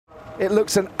It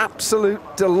looks an absolute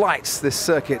delight, this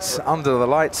circuit under the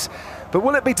lights. But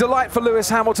will it be delight for Lewis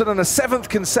Hamilton and a 7th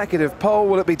consecutive pole?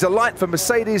 Will it be delight for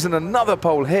Mercedes and another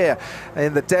pole here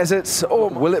in the deserts? Or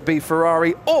will it be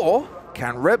Ferrari? Or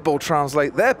can Red Bull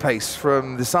translate their pace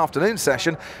from this afternoon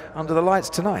session under the lights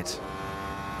tonight?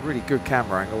 Really good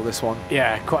camera angle, this one.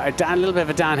 Yeah, quite a little bit of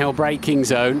a downhill braking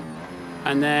zone.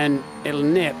 And then it'll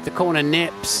nip, the corner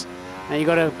nips. And you've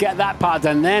got to get that part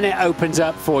done, then it opens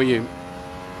up for you.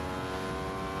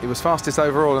 He was fastest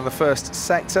overall in the first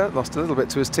sector, lost a little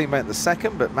bit to his teammate in the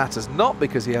second, but matters not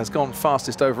because he has gone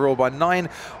fastest overall by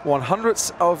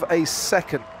 9/100ths of a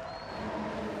second.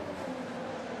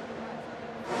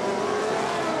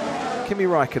 Kimi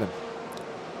Räikkönen.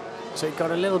 So he got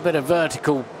a little bit of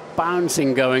vertical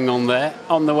bouncing going on there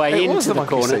on the way into the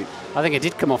corner. Seat. I think it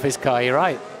did come off his car, you're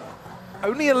right.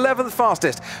 Only 11th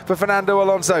fastest for Fernando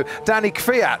Alonso. Danny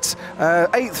Kvyat,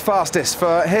 8th fastest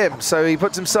for him. So he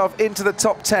puts himself into the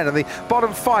top 10. And the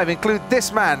bottom 5 include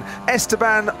this man,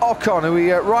 Esteban Ocon, who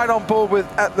we ride on board with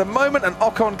at the moment. And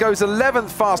Ocon goes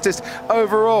 11th fastest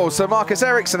overall. So Marcus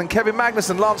Ericsson and Kevin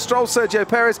Magnussen, Lance Stroll, Sergio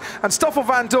Perez and Stoffel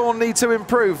Van Dorn need to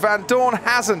improve. Van Dorn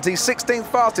hasn't. He's 16th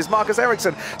fastest. Marcus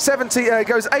Ericsson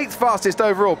goes 8th fastest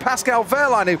overall. Pascal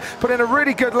Wehrlein, who put in a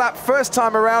really good lap first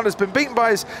time around, has been beaten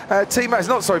by his teammate. He's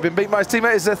not, sorry, been beaten by his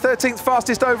teammate. Is 13th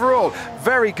fastest overall.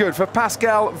 Very good for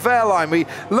Pascal Wehrlein. We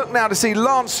look now to see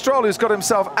Lance Stroll, who's got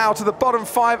himself out of the bottom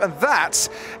 5, and that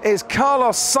is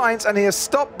Carlos Sainz, and he is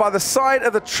stopped by the side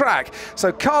of the track.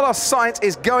 So Carlos Sainz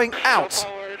is going out.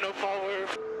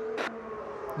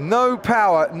 No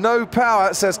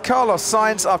power, says Carlos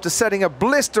Sainz after setting a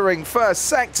blistering first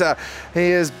sector. He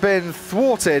has been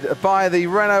thwarted by the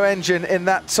Renault engine in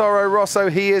that Toro Rosso.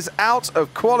 He is out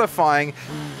of qualifying.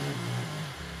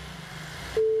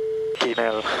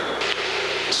 Email.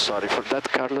 Sorry for that,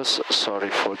 Carlos. Sorry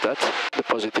for that. The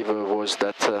positive was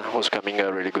that was coming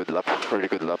a really good lap. Really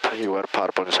good lap. You were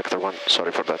purple in sector 1.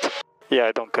 Sorry for that. Yeah,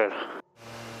 I don't care.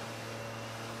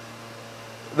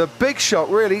 The big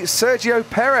shot, really, Sergio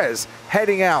Perez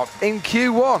heading out in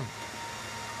Q1.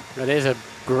 That is a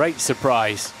great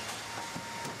surprise.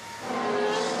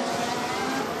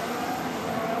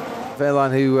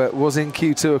 Wehrlein, who was in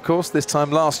Q2, of course, this time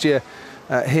last year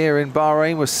here in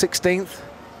Bahrain, was 16th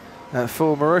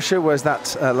for Marussia. Where's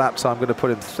that lap time? I'm going to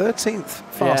put him 13th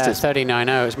fastest. Yeah,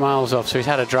 39.0, it's miles off, so he's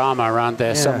had a drama around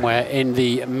there somewhere in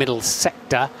the middle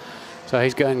sector. So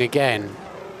he's going again.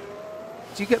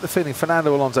 Do you get the feeling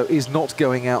Fernando Alonso is not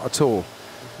going out at all,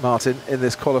 Martin, in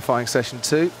this qualifying session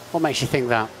 2? What makes you think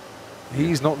that?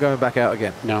 He's not going back out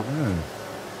again. No. No,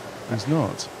 he's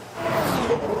not.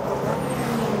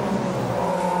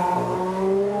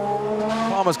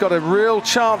 Palmer's got a real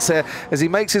chance here as he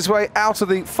makes his way out of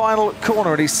the final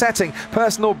corner, and he's setting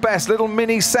personal best, little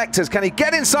mini sectors. Can he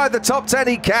get inside the top 10?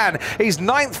 He can. He's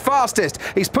 9th fastest.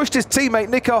 He's pushed his teammate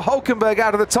Nico Hülkenberg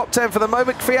out of the top 10 for the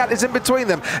moment. Kvyat is in between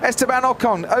them. Esteban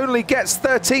Ocon only gets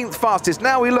 13th fastest.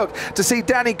 Now we look to see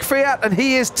Danny Kvyat, and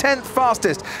he is 10th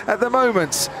fastest at the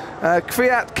moment.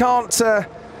 Kvyat can't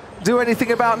do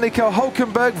anything about Nico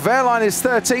Hülkenberg. Wehrlein is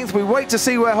 13th. We wait to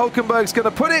see where Hülkenberg's going to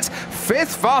put it.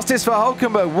 5th fastest for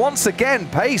Hülkenberg. Once again,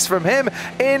 pace from him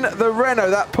in the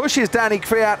Renault. That pushes Danny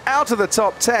Kvyat out of the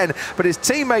top 10. But his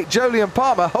teammate Jolyon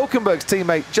Palmer, Hülkenberg's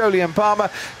teammate Jolyon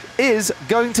Palmer, is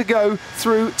going to go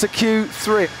through to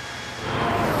Q3.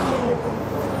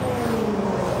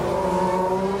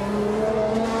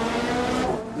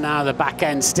 Now the back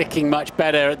end sticking much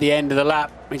better at the end of the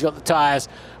lap. He's got the tyres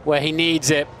where he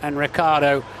needs it, and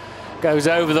Ricciardo goes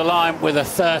over the line with a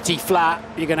 30 flat.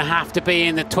 You're going to have to be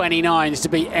in the 29s to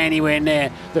be anywhere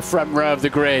near the front row of the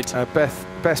grid.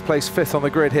 Best placed 5th on the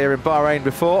grid here in Bahrain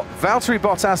before. Valtteri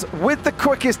Bottas with the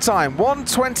quickest time,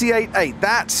 1:28.8.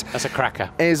 That's a cracker.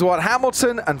 Is what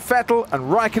Hamilton and Vettel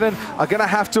and Raikkonen are going to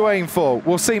have to aim for.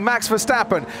 We'll see Max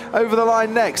Verstappen over the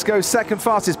line next, goes 2nd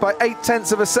fastest by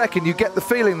 0.8 of a second. You get the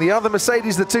feeling the other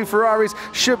Mercedes, the 2 Ferraris,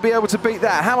 should be able to beat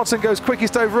that. Hamilton goes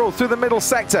quickest overall through the middle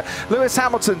sector. Lewis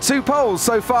Hamilton, 2 poles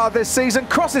so far this season,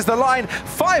 crosses the line,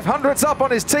 500ths up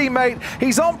on his teammate.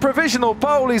 He's on provisional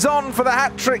pole. He's on for the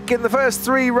hat-trick in the first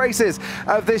 3 races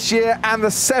of this year, and the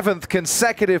 7th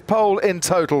consecutive pole in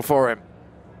total for him.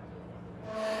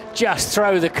 Just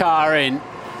throw the car in.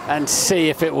 and see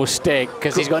if it will stick,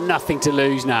 because he's got nothing to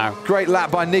lose now. Great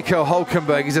lap by Nico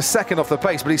Hülkenberg. He's a second off the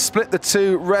pace, but he's split the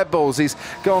two Red Bulls. He's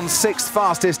gone 6th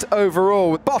fastest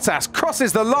overall. Bottas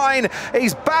crosses the line.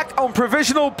 He's back on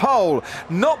provisional pole.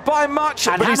 Not by much,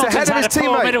 and but he's ahead of his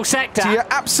teammate. Middle sector. So you're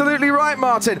absolutely right,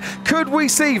 Martin. Could we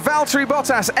see Valtteri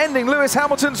Bottas ending Lewis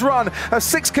Hamilton's run of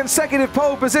 6 consecutive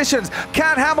pole positions?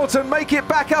 Can Hamilton make it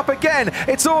back up again?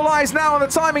 It's all eyes now on the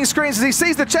timing screens as he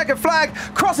sees the checkered flag,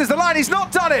 crosses the line. He's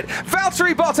not done it.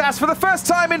 Valtteri Bottas, for the first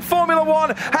time in Formula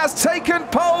One, has taken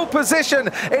pole position.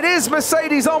 It is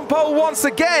Mercedes on pole once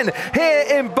again here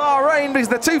in Bahrain, because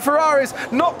the two Ferraris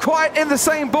not quite in the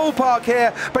same ballpark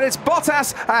here, but it's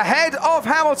Bottas ahead of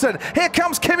Hamilton. Here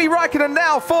comes Kimi Raikkonen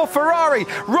now for Ferrari.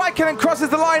 Raikkonen crosses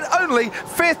the line only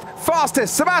 5th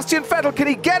fastest. Sebastian Vettel, can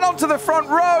he get onto the front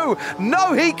row?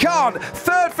 No, he can't.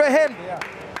 3rd for him.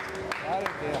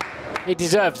 He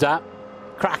deserves that.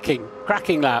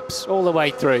 Cracking laps all the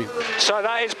way through. So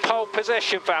that is pole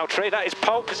position, Valtteri. That is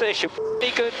pole position.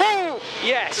 Be good.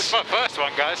 Yes. This is my first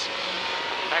one, guys.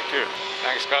 Thank you.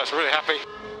 Thanks, guys. Really happy.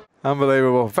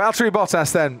 Unbelievable. Valtteri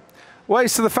Bottas then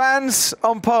waves to the fans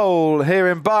on pole here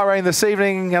in Bahrain this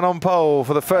evening, and on pole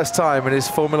for the first time in his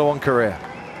Formula One career.